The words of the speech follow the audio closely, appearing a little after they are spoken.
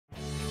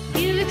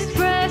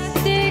express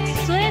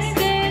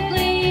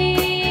explicitly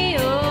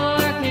your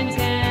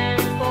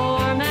contempt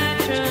for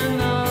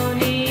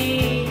matrimony.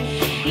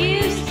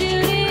 You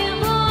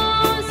student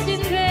loans to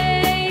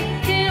pay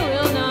and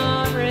will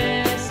not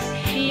risk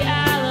the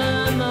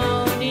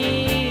alimony.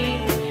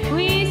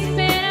 We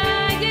spent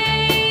our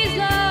days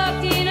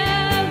locked in a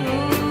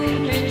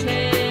room,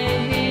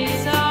 contained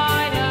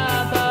beside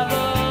a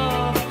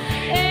bubble.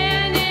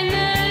 And in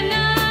the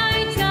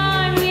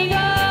nighttime we go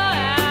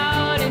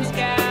out and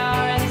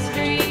scour the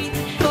streets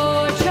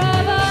for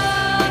trouble.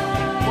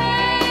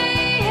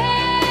 Hey,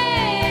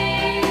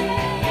 hey,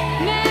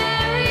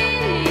 marry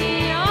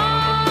me,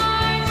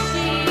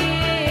 Archie.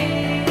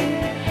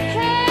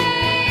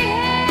 Hey,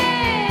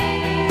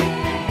 hey,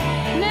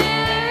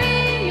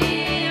 marry me,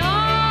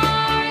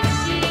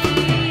 Archie.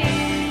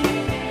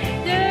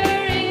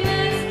 During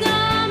the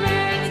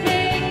summer,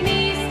 take me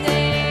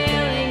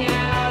sailing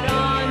out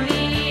on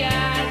the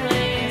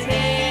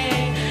Atlantic.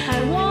 I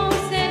won't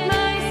set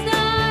my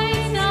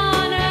sights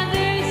on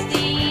other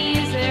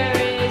seas. There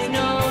is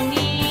no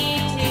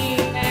need to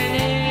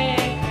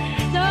panic.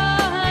 So,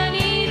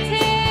 honey,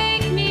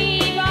 take me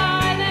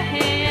by the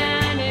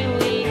hand and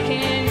we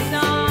can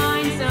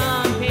sign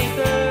some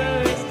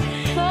papers.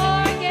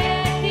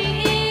 Forget the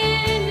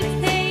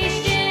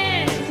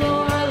invitations,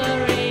 floral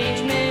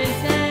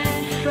arrangements, and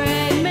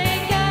bread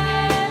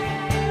makeup.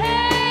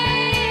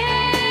 Hey,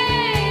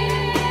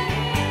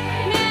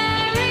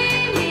 marry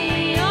me,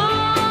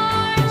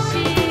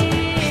 Archie.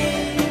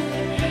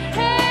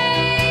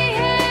 Hey,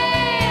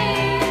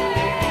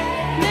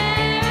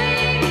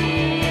 marry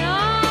me,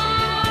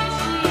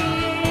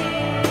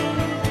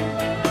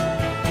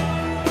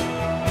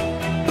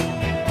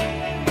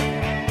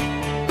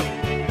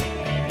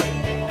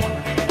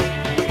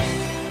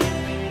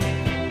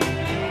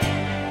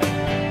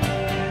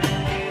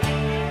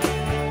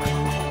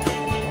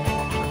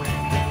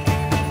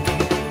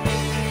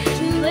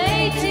 Too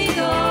late to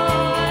go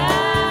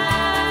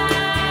out,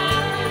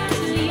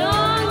 too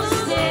young to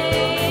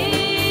stay.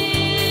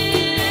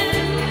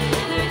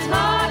 They're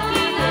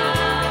talking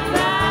about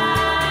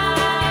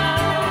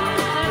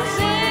us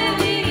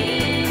living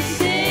in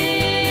sin.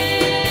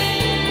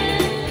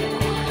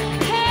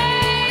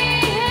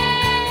 Hey,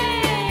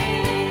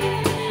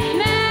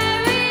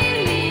 marry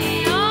me,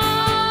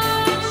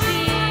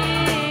 Archie.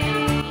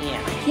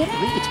 Yeah, I can't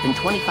believe it's been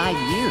 25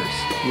 years.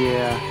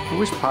 Yeah, I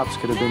wish Pops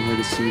could have been here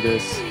to see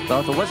this. Well,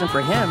 if it wasn't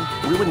for him,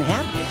 we wouldn't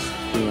have this.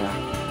 Yeah.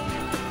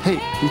 Hey,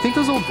 do you think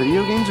those old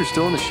video games are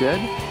still in the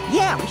shed?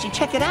 Yeah, we should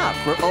check it out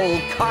for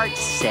old cart's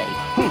sake.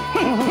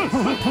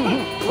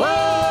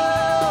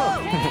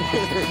 Whoa!